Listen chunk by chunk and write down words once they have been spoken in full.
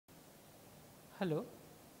Hello,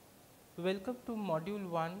 welcome to module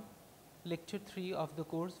 1 lecture 3 of the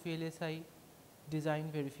course VLSI design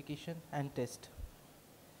verification and test.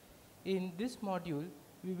 In this module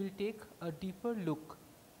we will take a deeper look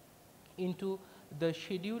into the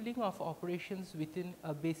scheduling of operations within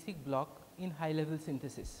a basic block in high level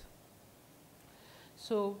synthesis.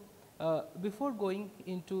 So, before going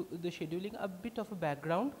into the scheduling, a bit of a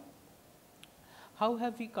background. How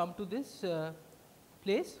have we come to this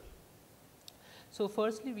place? So,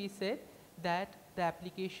 firstly we said that the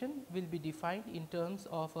application will be defined in terms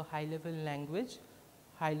of a high level language,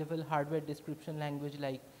 high level hardware description language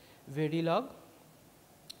like Verilog,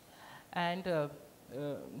 and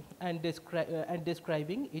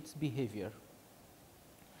describing its behavior.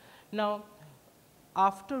 Now,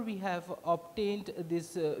 after we have obtained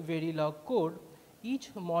this Verilog code,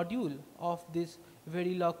 each module of this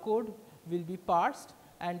Verilog code will be parsed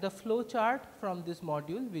and the flow chart from this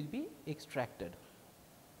module will be extracted.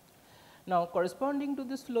 Now, corresponding to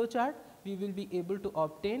this flow chart, we will be able to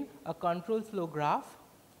obtain a control flow graph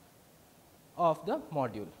of the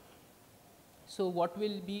module. So, what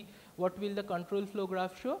will the control flow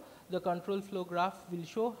graph show? The control flow graph will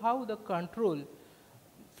show how the control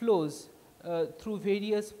flows through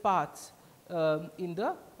various paths in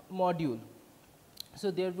the module.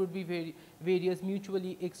 So, there would be various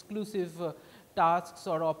mutually exclusive tasks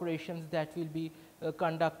or operations that will be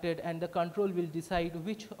conducted, and the control will decide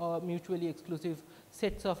which mutually exclusive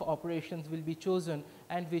sets of operations will be chosen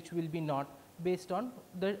and which will be not based on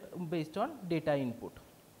data input.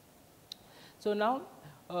 So, now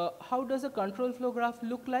how does a control flow graph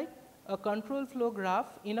look like? A control flow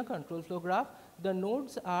graph, in a control flow graph, the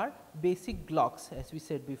nodes are basic blocks, as we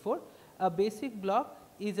said before. A basic block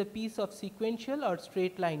is a piece of sequential or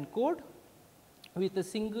straight line code with a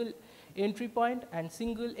single entry point and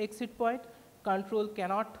single exit point. Control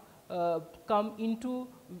cannot come into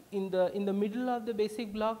in the middle of the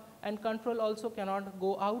basic block, and control also cannot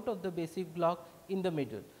go out of the basic block in the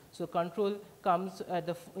middle. So, control comes at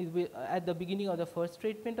the beginning of the first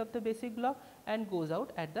statement of the basic block and goes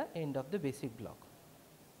out at the end of the basic block.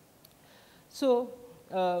 So,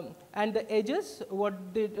 and the edges,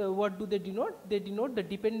 what do they denote? They denote the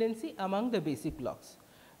dependency among the basic blocks.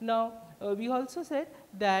 Now, we also said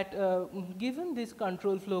that given this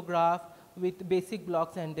control flow graph with basic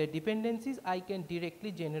blocks and their dependencies, I can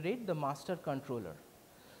directly generate the master controller.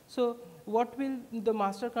 So, what will the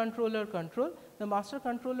master controller control? The master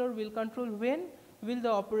controller will control when will the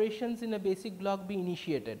operations in a basic block be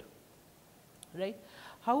initiated, right.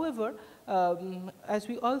 However, as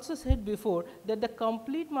we also said before, that the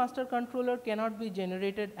complete master controller cannot be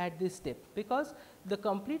generated at this step, because the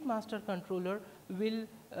complete master controller will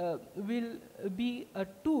be a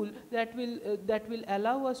tool that will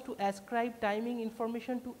allow us to ascribe timing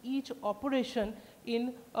information to each operation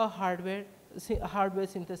in a hardware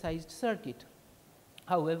synthesized circuit.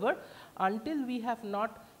 However, until we have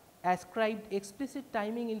not ascribed explicit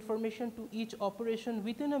timing information to each operation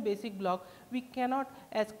within a basic block, we cannot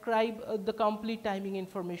ascribe the complete timing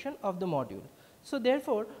information of the module. So,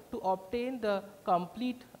 therefore, to obtain the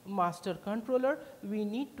complete master controller, we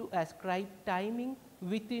need to ascribe timing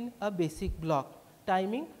within a basic block,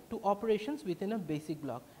 timing to operations within a basic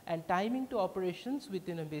block, and timing to operations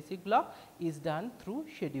within a basic block is done through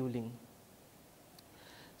scheduling.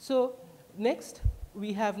 So, next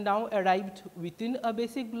we have now arrived within a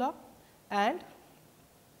basic block, and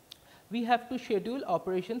we have to schedule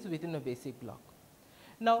operations within a basic block.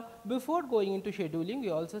 Now, before going into scheduling, we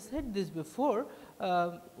also said this before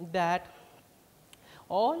that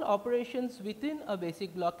all operations within a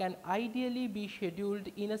basic block can ideally be scheduled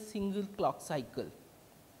in a single clock cycle.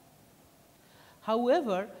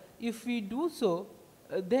 However, if we do so,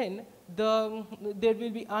 then there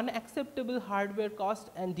will be unacceptable hardware cost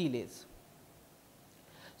and delays.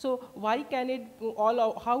 So, why can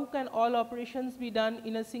how can all operations be done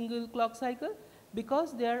in a single clock cycle?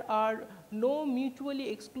 Because there are no mutually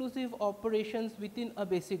exclusive operations within a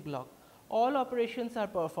basic block. All operations are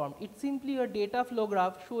performed. It is simply a data flow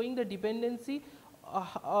graph showing the dependency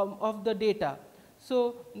of the data.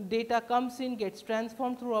 So, data comes in, gets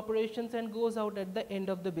transformed through operations and goes out at the end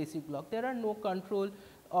of the basic block. There are no control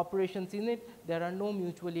operations in it, there are no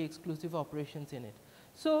mutually exclusive operations in it.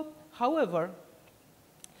 So, however,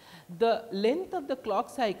 the length of the clock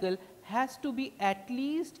cycle has to be at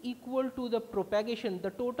least equal to the propagation,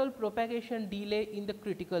 the total propagation delay in the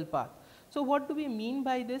critical path. So, what do we mean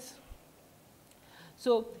by this?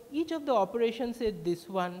 So, each of the operations, say this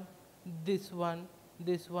one, this one,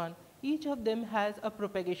 this one, each of them has a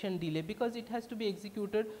propagation delay, because it has to be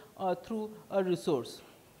executed through a resource.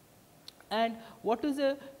 And what is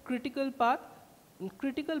a critical path?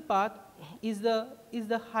 critical path is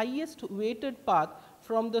the highest weighted path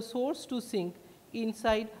from the source to sink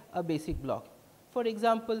inside a basic block. For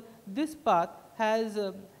example, this path has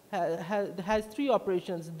has 3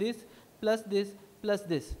 operations, this plus this plus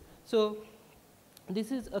this. So,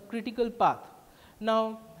 this is a critical path.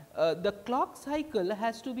 Now, the clock cycle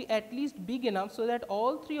has to be at least big enough so that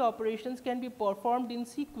all 3 operations can be performed in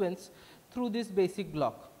sequence through this basic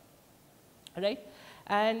block, right.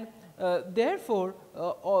 And therefore,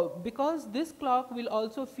 because this clock will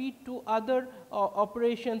also feed to other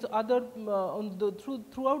operations other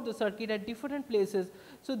throughout the circuit at different places.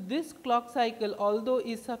 So, this clock cycle, although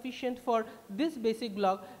is sufficient for this basic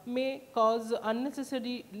block, may cause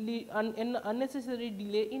unnecessary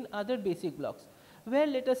delay in other basic blocks, where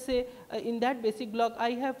let us say in that basic block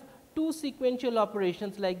I have 2 sequential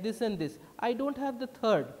operations like this and this, I do not have the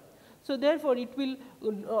third. So, therefore, it will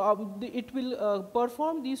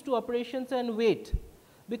perform these 2 operations and wait,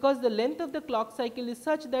 because the length of the clock cycle is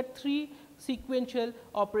such that 3 sequential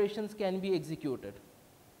operations can be executed.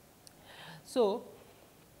 So,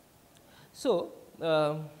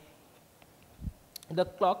 the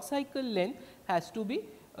clock cycle length has to be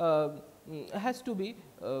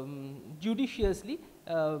judiciously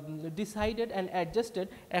decided and adjusted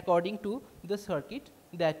according to the circuit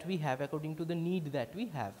that we have, according to the need that we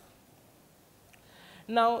have.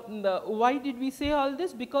 Now, why did we say all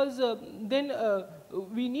this? Because then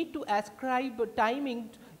we need to ascribe timing.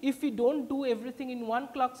 If we do not do everything in one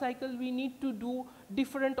clock cycle, we need to do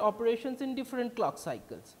different operations in different clock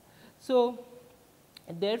cycles. So,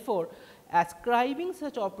 therefore, ascribing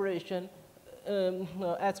such operation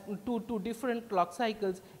as to different clock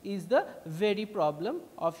cycles is the very problem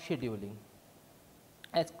of scheduling.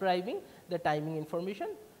 Ascribing the timing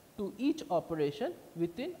information to each operation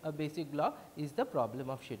within a basic block is the problem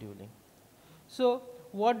of scheduling. So,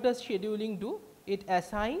 what does scheduling do? It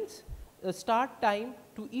assigns a start time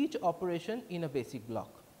to each operation in a basic block,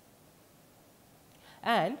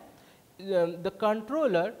 and the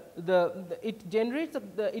controller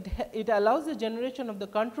it allows the generation of the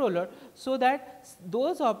controller, so that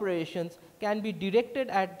those operations can be directed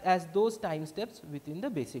at as those time steps within the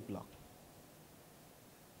basic block.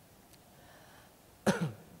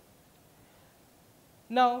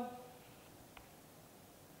 Now,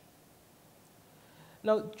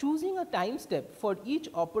 choosing a time step for each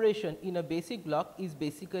operation in a basic block is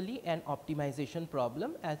basically an optimization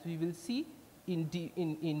problem, as we will see in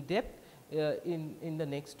depth in the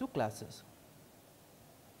next 2 classes.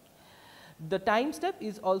 The time step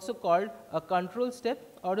is also called a control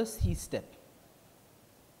step or a C step.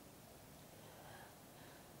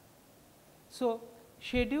 So,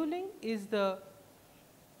 scheduling is the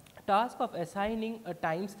task of assigning a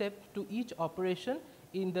time step to each operation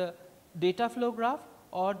in the data flow graph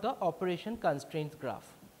or the operation constraints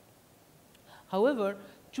graph. However,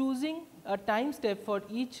 choosing a time step for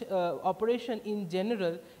each operation in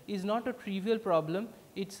general is not a trivial problem.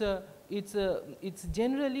 It's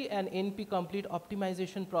generally an NP complete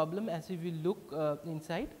optimization problem, as we will look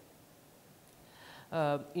inside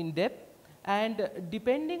in depth. And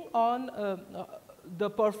depending on the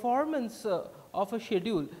performance of a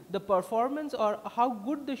schedule, the performance or how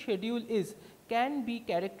good the schedule is can be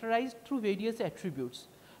characterized through various attributes.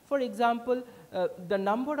 For example, the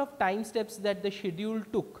number of time steps that the schedule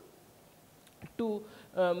took to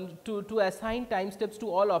assign time steps to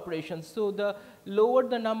all operations. So, the lower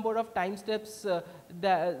the number of time steps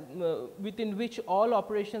within which all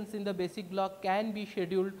operations in the basic block can be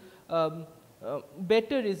scheduled,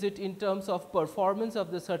 better is it in terms of performance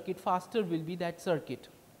of the circuit, faster will be that circuit.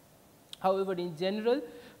 However, in general,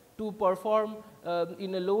 to perform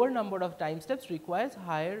in a lower number of time steps requires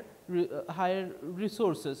higher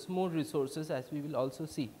resources, more resources, as we will also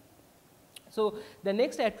see. So, the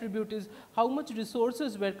next attribute is how much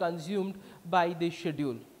resources were consumed by this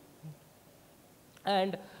schedule,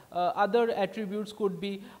 and other attributes could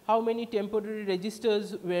be how many temporary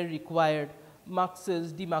registers were required,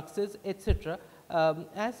 muxes, demuxes, etc.,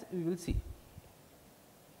 as we will see.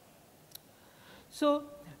 So,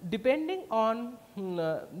 depending on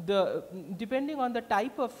the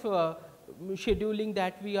type of scheduling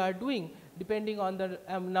that we are doing, depending on the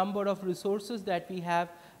number of resources that we have,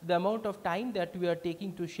 the amount of time that we are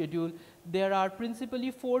taking to schedule, there are principally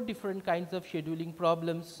 4 different kinds of scheduling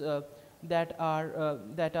problems that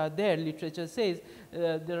are there. Literature says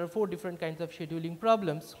there are 4 different kinds of scheduling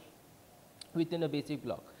problems within a basic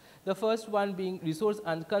block. The first one being resource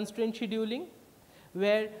unconstrained scheduling,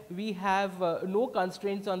 where we have no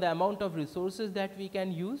constraints on the amount of resources that we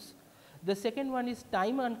can use. The second one is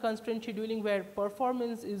time unconstrained scheduling, where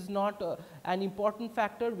performance is not an important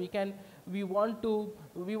factor. We want to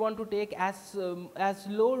take as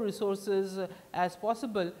low resources as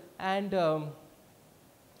possible, and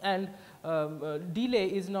delay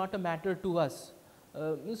is not a matter to us.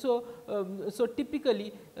 So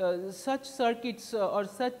typically such circuits or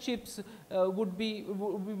such chips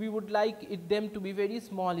we would like them to be very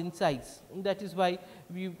small in size. That is why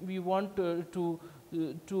we want to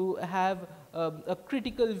have a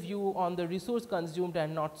critical view on the resource consumed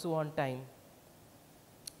and not so on time.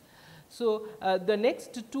 So the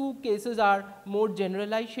next two cases are more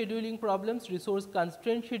generalized scheduling problems, resource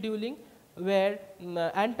constraint scheduling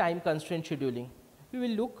and time constraint scheduling. We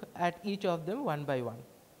will look at each of them one by one.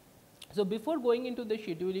 So before going into the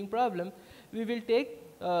scheduling problem, we will take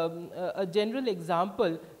a general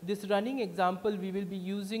example. This running example we will be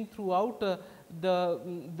using throughout the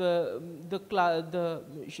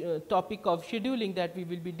topic of scheduling that we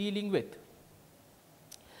will be dealing with.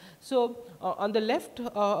 So on the left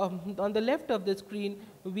of the screen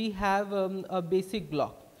we have a basic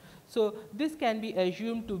block. So this can be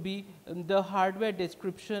assumed to be the hardware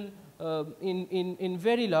description in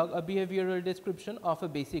Verilog, a behavioral description of a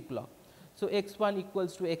basic block. So x1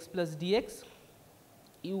 equals to x plus dx,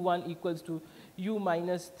 u1 equals to u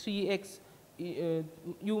minus 3x u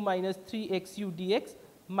dx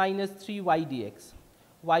minus 3y dx,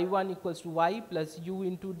 y1 equals to y plus u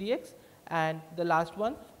into dx, and the last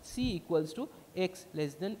one c equals to x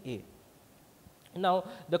less than a. Now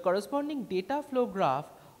the corresponding data flow graph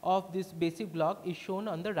of this basic block is shown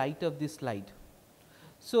on the right of this slide.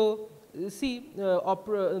 So see, the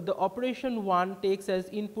operation 1 takes as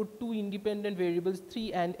input two independent variables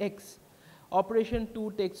 3 and x. Operation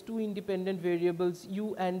 2 takes two independent variables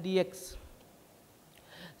u and dx.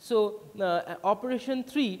 So operation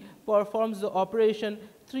 3 performs the operation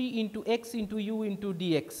 3 into x into u into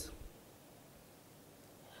dx.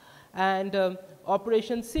 And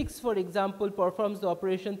operation 6, for example, performs the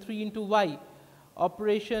operation 3 into y.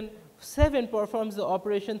 Operation 7 performs the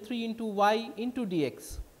operation 3 into y into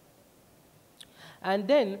dx. And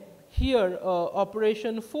then here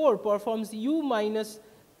operation 4 performs u minus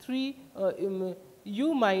 3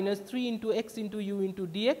 into x into u into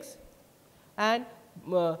dx, and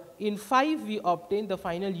in 5 we obtain the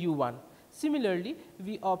final u1. Similarly,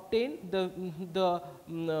 we obtain the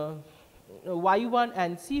y1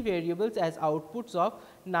 and c variables as outputs of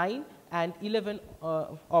 9 and 11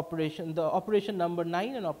 operation, the operation number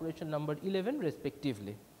 9 and operation number 11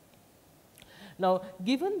 respectively. Now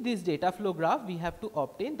given this data flow graph, we have to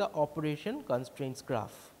obtain the operation constraints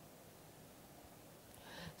graph.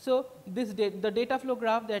 So this the data flow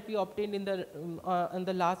graph that we obtained in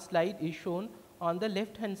the last slide is shown on the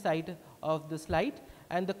left hand side of the slide,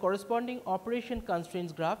 and the corresponding operation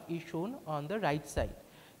constraints graph is shown on the right side.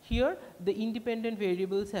 Here the independent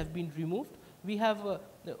variables have been removed. We have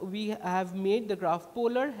made the graph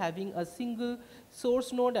polar, having a single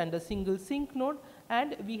source node and a single sink node,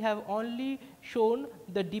 and we have only shown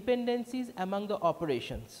the dependencies among the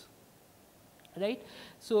operations, right.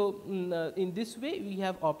 So in this way we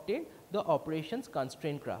have obtained the operations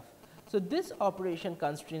constraint graph. So this operation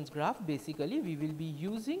constraints graph basically we will be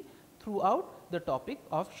using throughout the topic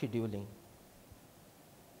of scheduling.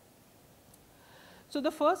 So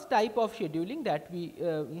the first type of scheduling that we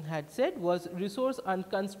had said was resource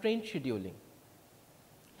unconstrained scheduling.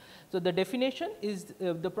 So the definition is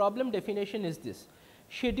the problem definition is this: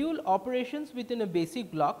 schedule operations within a basic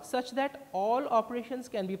block such that all operations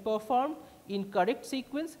can be performed in correct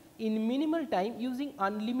sequence in minimal time using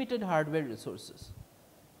unlimited hardware resources.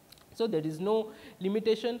 So there is no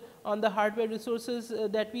limitation on the hardware resources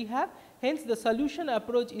that we have. Hence the solution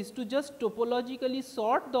approach is to just topologically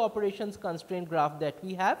sort the operations constraint graph that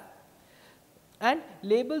we have and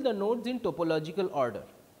label the nodes in topological order.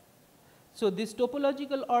 So this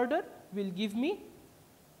topological order will give me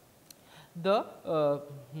the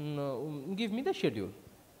schedule,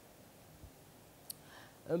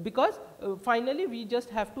 because finally we just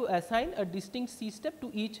have to assign a distinct C step to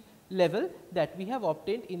each level that we have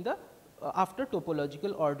obtained in the after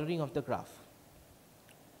topological ordering of the graph.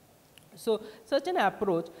 So such an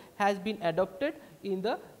approach has been adopted in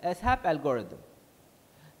the SHAP algorithm.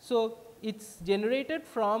 So it's generated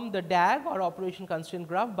from the DAG or operation constraint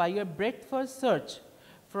graph by a breadth first search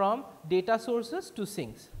from data sources to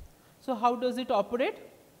sinks. So how does it operate?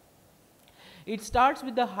 It starts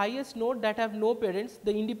with the highest node that have no parents,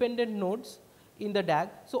 the independent nodes in the DAG.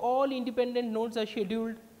 So all independent nodes are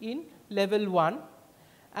scheduled in level 1,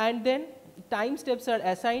 and then time steps are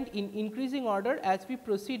assigned in increasing order as we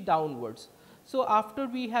proceed downwards. So, after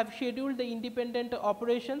we have scheduled the independent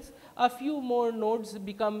operations, a few more nodes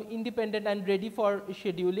become independent and ready for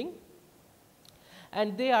scheduling,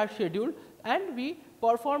 and they are scheduled, and we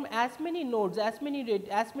perform as many nodes, as many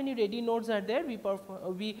ready nodes are there,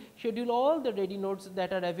 we schedule all the ready nodes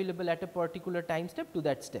that are available at a particular time step to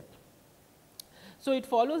that step. So, it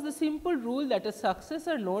follows the simple rule that a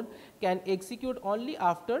successor node can execute only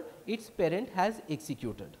after its parent has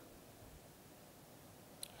executed.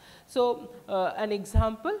 So, an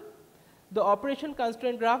example, the operation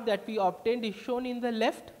constraint graph that we obtained is shown in the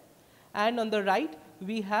left, and on the right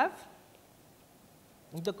we have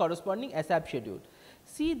the corresponding ASAP schedule.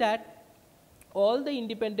 See that all the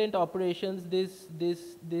independent operations, this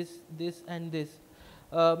and this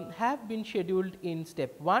have been scheduled in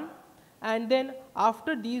step 1, and then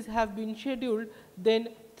after these have been scheduled, then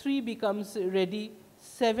 3 becomes ready,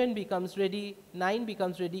 7 becomes ready, 9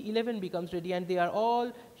 becomes ready, 11 becomes ready, and they are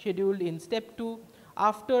all scheduled in step 2.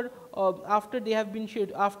 After they have been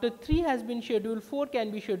scheduled, after 3 has been scheduled, 4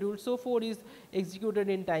 can be scheduled. So, 4 is executed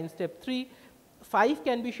in time step 3. 5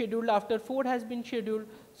 can be scheduled after 4 has been scheduled.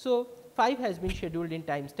 So, 5 has been scheduled in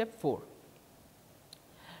time step 4,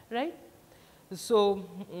 right. So,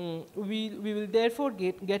 we will therefore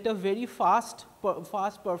get a very fast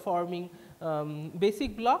performing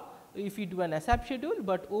basic block if we do an ASAP schedule,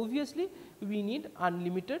 but obviously we need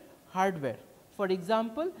unlimited hardware. For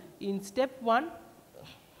example, in step 1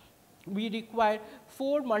 we require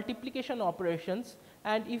 4 multiplication operations,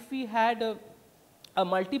 and if we had a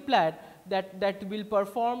multiplier that will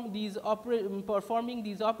perform these performing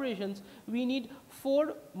these operations, we need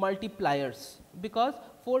 4 multipliers, because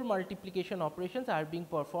 4 multiplication operations are being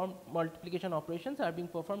performed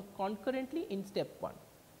concurrently in step 1,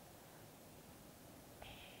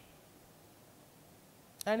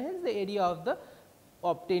 and hence the area of the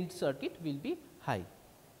obtained circuit will be high.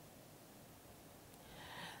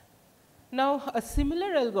 Now, a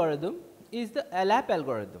similar algorithm is the ALAP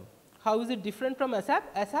algorithm. How is it different from ASAP?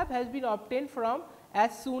 ASAP has been obtained from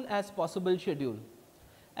as soon as possible schedule.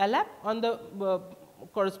 ALAP on the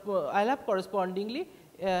ALAP correspondingly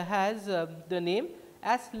has the name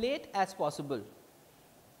as late as possible,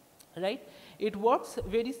 right. It works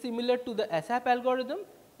very similar to the ASAP algorithm,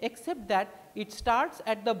 except that it starts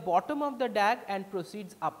at the bottom of the DAG and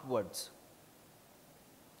proceeds upwards.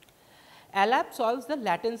 ALAP solves the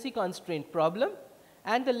latency constraint problem,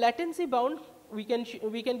 and the latency bound we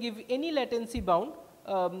can give any latency bound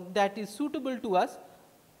that is suitable to us.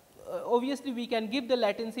 Obviously, we can give the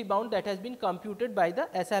latency bound that has been computed by the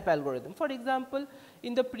ASAP algorithm. For example,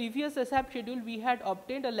 in the previous ASAP schedule we had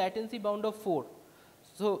obtained a latency bound of 4.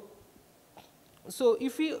 So,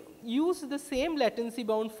 if we use the same latency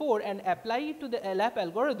bound 4 and apply it to the ALAP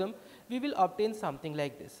algorithm, we will obtain something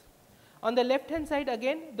like this. On the left hand side,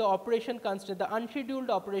 again the operation constraint, the unscheduled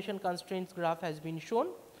operation constraints graph has been shown.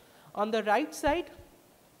 On the right side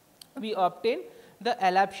we obtain the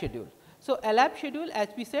ALAP schedule. So, ALAP schedule, as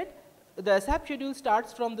we said, the ASAP schedule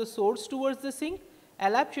starts from the source towards the sink,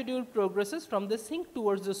 ALAP schedule progresses from the sink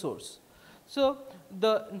towards the source. So,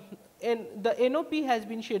 the NOP has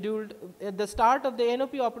been scheduled, the start of the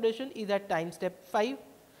NOP operation is at time step 5.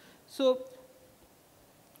 So,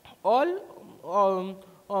 all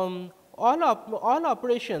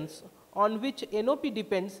operations on which NOP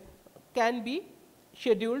depends can be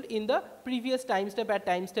scheduled in the previous time step at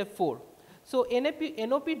time step 4. So,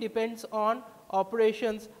 NOP depends on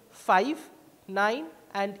operations 5, 9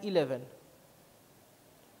 and 11.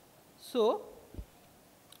 So,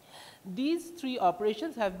 these 3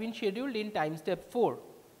 operations have been scheduled in time step 4.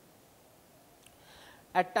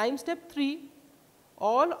 At time step 3,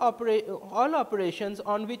 all operations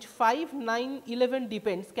on which 5, 9, 11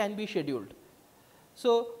 depends can be scheduled.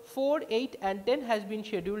 So, 4, 8 and 10 has been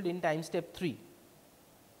scheduled in time step 3.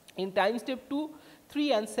 In time step 2,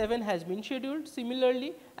 3 and 7 has been scheduled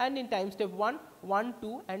similarly, and in time step 1, 1,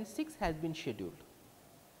 2 and 6 has been scheduled.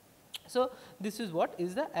 So, this is what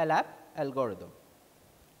is the ALAP algorithm.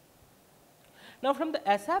 Now, from the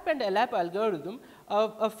ASAP and ALAP algorithm,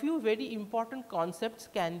 a few very important concepts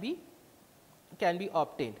can be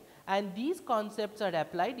obtained, and these concepts are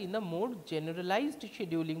applied in the more generalized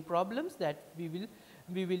scheduling problems that we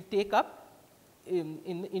will take up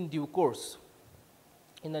in due course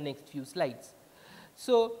in the next few slides.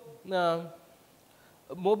 So,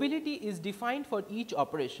 mobility is defined for each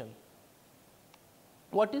operation.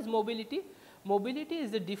 What is mobility? Mobility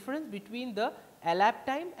is the difference between the ALAP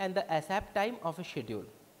time and the ASAP time of a schedule.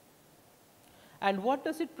 And what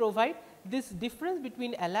does it provide? This difference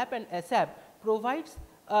between ALAP and ASAP provides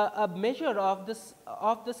a measure of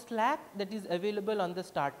the slack that is available on the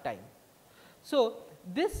start time. So,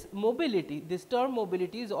 this mobility, this term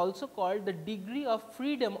mobility is also called the degree of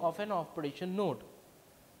freedom of an operation node,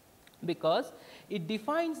 because it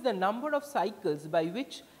defines the number of cycles by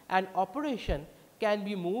which an operation can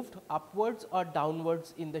be moved upwards or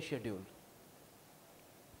downwards in the schedule.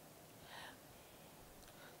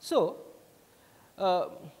 So,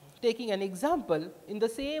 taking an example, in the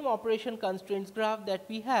same operation constraints graph that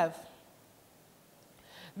we have,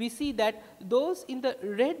 we see that those in the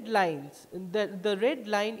red lines, the red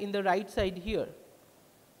line in the right side here,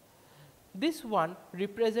 this one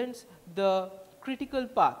represents the critical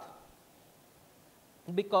path,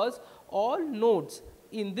 because all nodes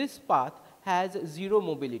in this path has 0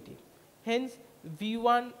 mobility. Hence,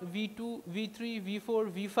 V1, V2, V3,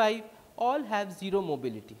 V4, V5 all have 0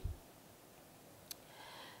 mobility.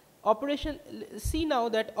 See now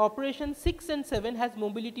that operation 6 and 7 has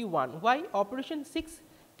mobility 1. Why? Operation 6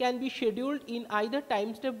 can be scheduled in either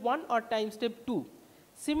time step 1 or time step 2.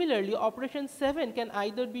 Similarly, operation 7 can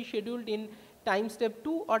either be scheduled in time step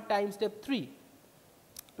 2 or time step 3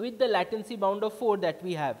 with the latency bound of 4 that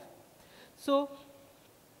we have. So,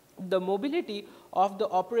 the mobility of the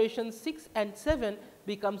operations 6 and 7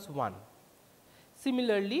 becomes 1.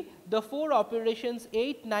 Similarly, the 4 operations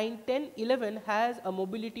 8, 9, 10, 11 has a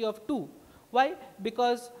mobility of 2. Why?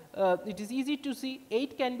 Because it is easy to see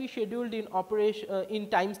 8 can be scheduled in in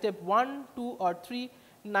time step 1, 2 or 3,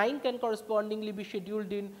 9 can correspondingly be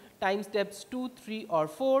scheduled in time steps 2, 3 or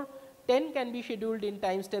 4, 10 can be scheduled in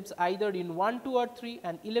time steps either in 1, 2 or 3,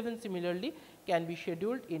 and 11 similarly can be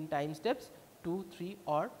scheduled in time steps 2, 3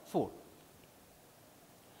 or 4.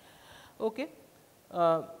 Okay.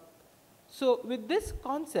 So, with this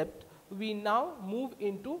concept we now move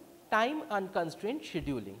into time unconstrained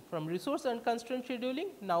scheduling. From resource unconstrained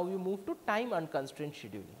scheduling, now we move to time unconstrained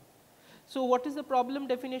scheduling. So, what is the problem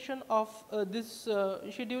definition of this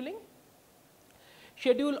scheduling?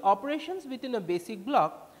 Schedule operations within a basic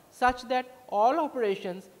block such that all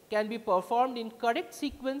operations can be performed in correct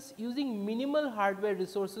sequence using minimal hardware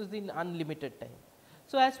resources in unlimited time.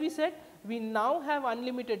 So, as we said, we now have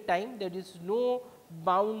unlimited time, there is no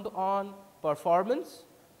bound on performance.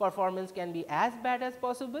 Performance can be as bad as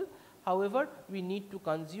possible. However, we need to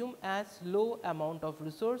consume as low amount of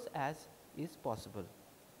resource as is possible.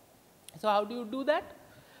 So, how do you do that?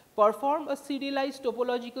 Perform a serialized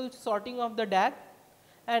topological sorting of the DAG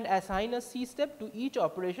and assign a C step to each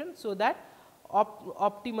operation, so that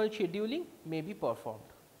optimal scheduling may be performed.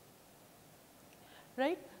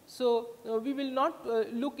 Right. So, we will not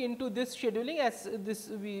look into this scheduling, as this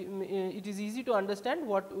it is easy to understand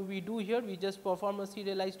what we do here. We just perform a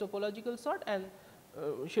serialized topological sort and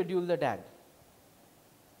schedule the DAG,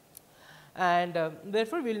 and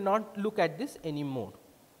therefore, we will not look at this anymore.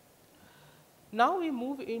 Now, we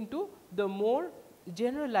move into the more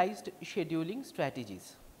generalized scheduling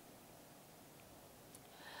strategies.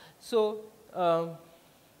 So,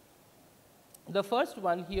 the first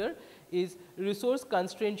one here is resource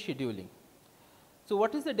constrained scheduling. So,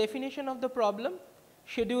 what is the definition of the problem?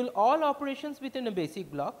 Schedule all operations within a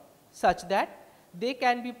basic block such that they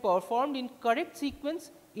can be performed in correct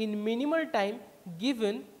sequence in minimal time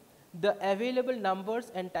given the available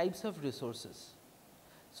numbers and types of resources.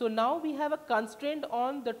 So, now we have a constraint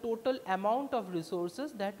on the total amount of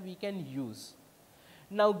resources that we can use.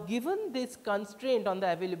 Now, given this constraint on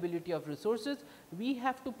the availability of resources, we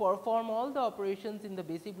have to perform all the operations in the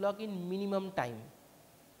basic block in minimum time,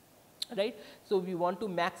 right. So, we want to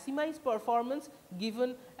maximize performance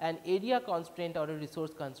given an area constraint or a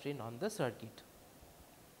resource constraint on the circuit.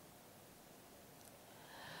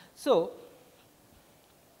 So,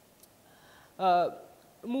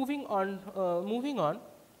 moving on,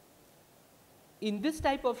 in this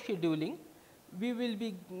type of scheduling, we will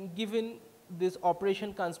be given this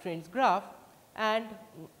operation constraints graph, and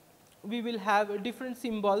we will have different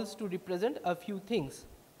symbols to represent a few things.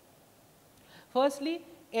 Firstly,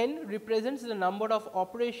 n represents the number of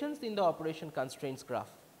operations in the operation constraints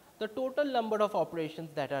graph, the total number of operations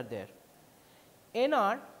that are there.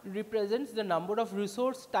 Nr represents the number of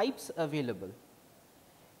resource types available.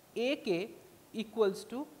 Ak equals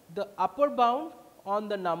to the upper bound on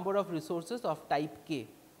the number of resources of type k.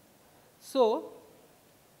 So,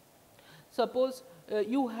 suppose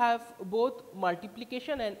you have both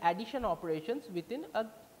multiplication and addition operations within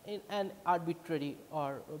an arbitrary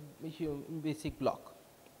or basic block,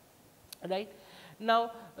 right.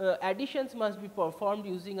 Now, additions must be performed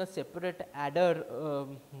using a separate adder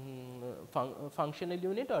functional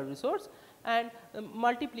unit or resource, and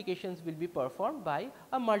multiplications will be performed by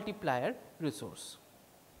a multiplier resource.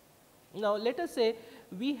 Now, let us say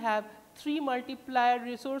we have 3 multiplier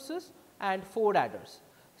resources and 4 adders.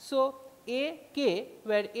 So, A k,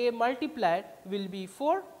 where A multiplier will be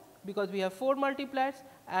 4, because we have 4 multipliers,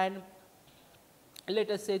 and let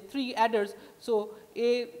us say 3 adders. So,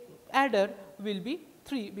 A adder will be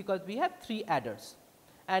 3, because we have 3 adders,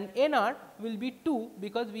 and NR will be 2,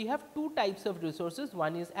 because we have 2 types of resources,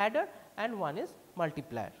 one is adder and one is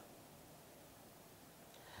multiplier.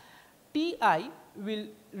 Ti will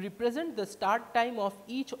represent the start time of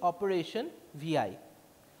each operation Vi.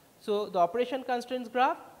 So, the operation constraints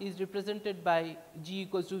graph is represented by G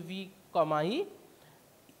equals to V comma E,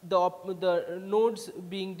 the nodes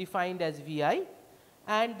being defined as Vi,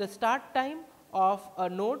 and the start time of a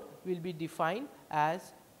node will be defined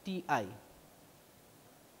as Ti.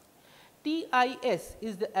 TIS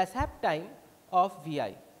is the ASAP time of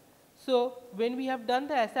Vi. So, when we have done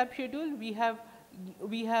the ASAP schedule,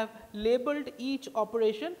 we have labeled each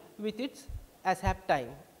operation with its ASAP time,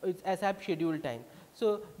 its ASAP schedule time.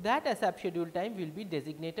 So, that ASAP schedule time will be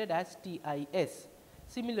designated as TIS.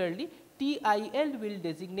 Similarly, TIL will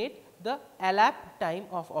designate the ALAP time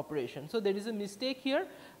of operation. So, there is a mistake here,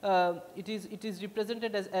 it is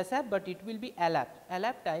represented as ASAP, but it will be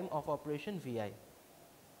ALAP time of operation Vi.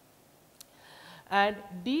 And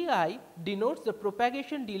Di denotes the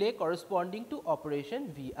propagation delay corresponding to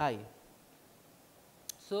operation Vi.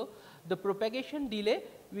 So, the propagation delay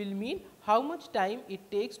will mean how much time it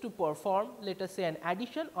takes to perform, let us say, an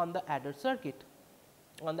addition on the adder circuit,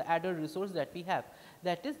 on the adder resource that we have,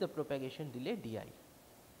 that is the propagation delay Di.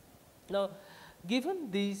 Now,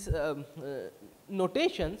 given these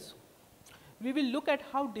notations, we will look at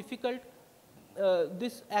how difficult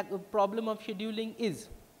this problem of scheduling is.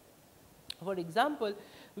 For example,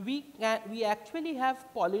 we actually have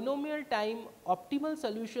polynomial time optimal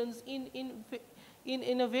solutions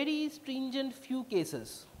in a very stringent few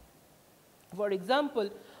cases. For example,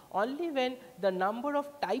 only when the number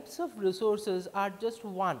of types of resources are just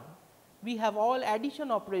 1, we have all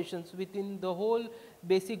addition operations within the whole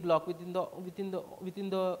basic block, within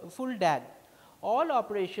the full DAG. All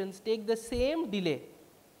operations take the same delay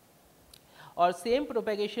or same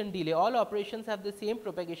propagation delay. All operations have the same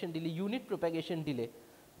propagation delay, unit propagation delay,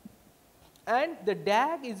 and the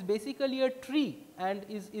DAG is basically a tree and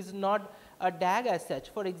is not a DAG as such.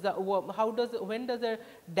 For example, when does a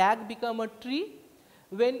DAG become a tree?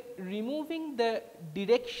 When removing the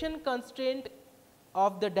direction constraint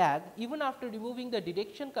of the DAG, even after removing the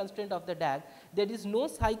direction constraint of the DAG, there is no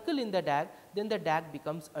cycle in the DAG, then the DAG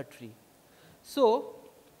becomes a tree. So,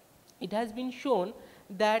 it has been shown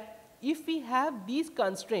that if we have these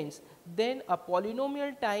constraints, then a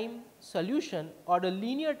polynomial time solution or a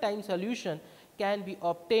linear time solution can be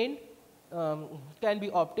obtained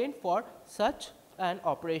for such an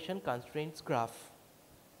operation constraints graph,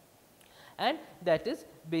 and that is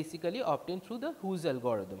basically obtained through the Whose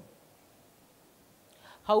algorithm.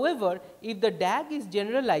 However, if the DAG is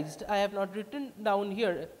generalized, I have not written down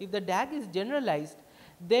here, if the DAG is generalized,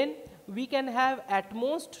 then we can have at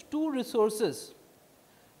most 2 resources.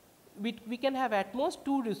 We can have at most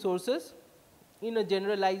 2 resources in a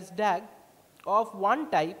generalized DAG of one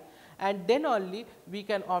type, and then only we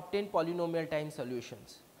can obtain polynomial time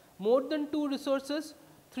solutions. More than 2 resources,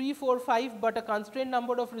 3, 4, 5, but a constrained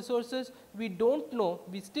number of resources, we don't know,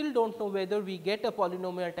 we still don't know whether we get a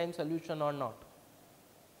polynomial time solution or not.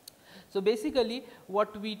 So, basically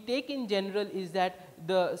what we take in general is that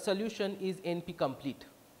the solution is NP complete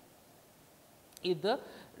if the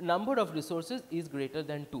number of resources is greater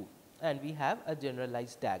than 2 and we have a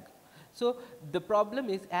generalized DAG. So, the problem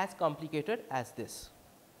is as complicated as this.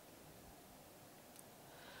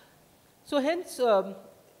 So, hence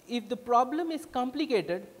if the problem is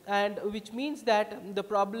complicated, and which means that the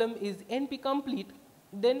problem is NP complete,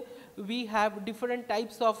 then we have different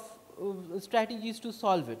types of strategies to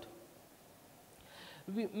solve it.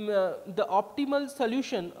 The optimal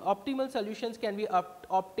solutions can be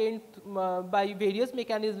obtained by various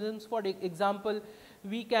mechanisms. For example,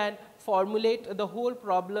 we can formulate the whole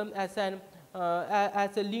problem as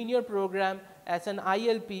a linear program, as an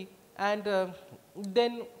ILP, and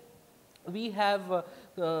then we have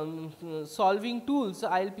solving tools,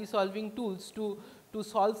 ILP solving tools to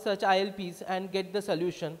solve such ILPs and get the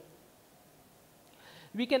solution.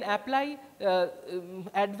 We can apply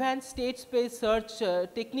advanced state space search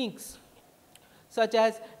techniques such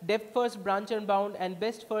as depth first branch and bound and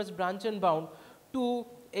best first branch and bound to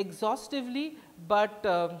exhaustively but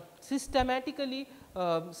systematically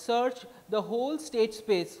search the whole state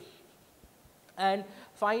space and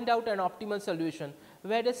find out an optimal solution,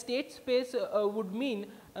 where a state space would mean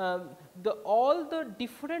all the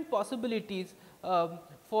different possibilities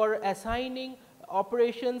for assigning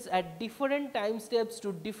operations at different time steps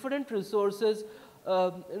to different resources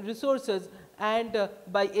resources and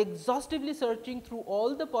by exhaustively searching through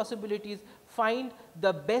all the possibilities find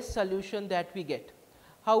the best solution that we get.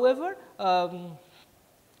 However,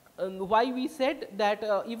 why we said that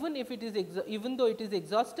even if it is even though it is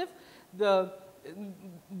exhaustive, the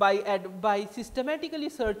by systematically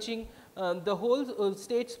searching the whole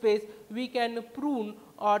state space, we can prune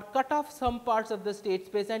or cut off some parts of the state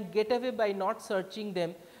space and get away by not searching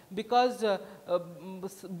them, because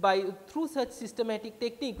through such systematic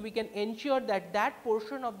technique we can ensure that that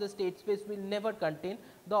portion of the state space will never contain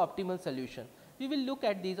the optimal solution. We will look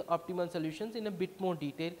at these optimal solutions in a bit more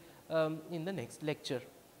detail in the next lecture.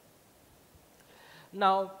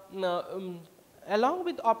 Now, along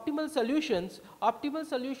with optimal solutions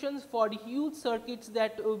for huge circuits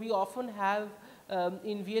that we often have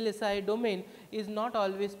in VLSI domain is not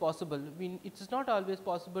always possible. It is not always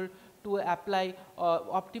possible to apply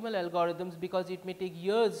optimal algorithms, because it may take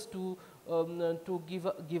years to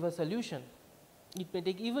give a solution. It may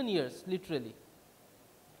take even years, literally.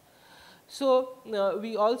 So,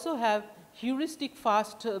 we also have heuristic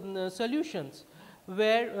fast solutions,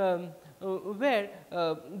 where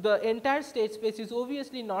the entire state space is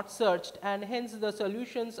obviously not searched, and hence the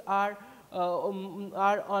solutions are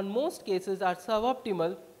on most cases are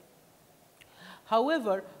suboptimal.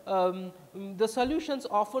 However, the solutions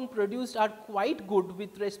often produced are quite good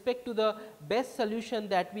with respect to the best solution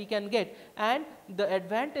that we can get, and the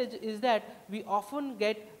advantage is that we often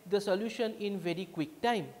get the solution in very quick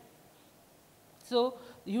time. So,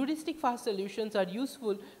 heuristic fast solutions are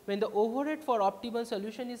useful when the overhead for optimal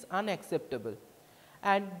solution is unacceptable,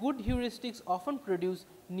 and good heuristics often produce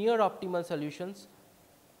near optimal solutions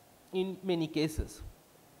in many cases.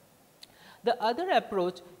 The other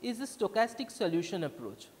approach is the stochastic solution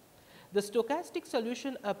approach. The stochastic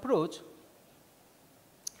solution approach,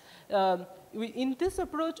 in this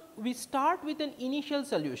approach we start with an initial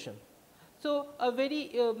solution. So, a very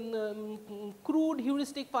crude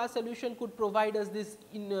heuristic fast solution could provide us this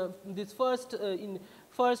in this first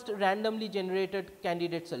randomly generated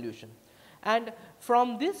candidate solution, and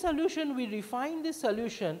from this solution we refine this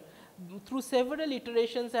solution through several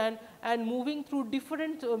iterations and moving through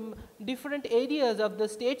different areas of the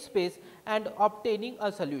state space and obtaining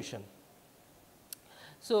a solution.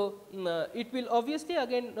 So, it will obviously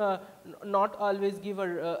again not always give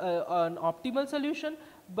an optimal solution,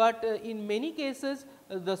 but in many cases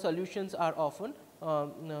the solutions are often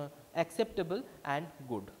acceptable and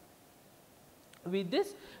good. With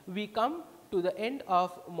this we come to the end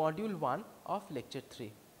of module 1 of lecture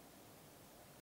 3.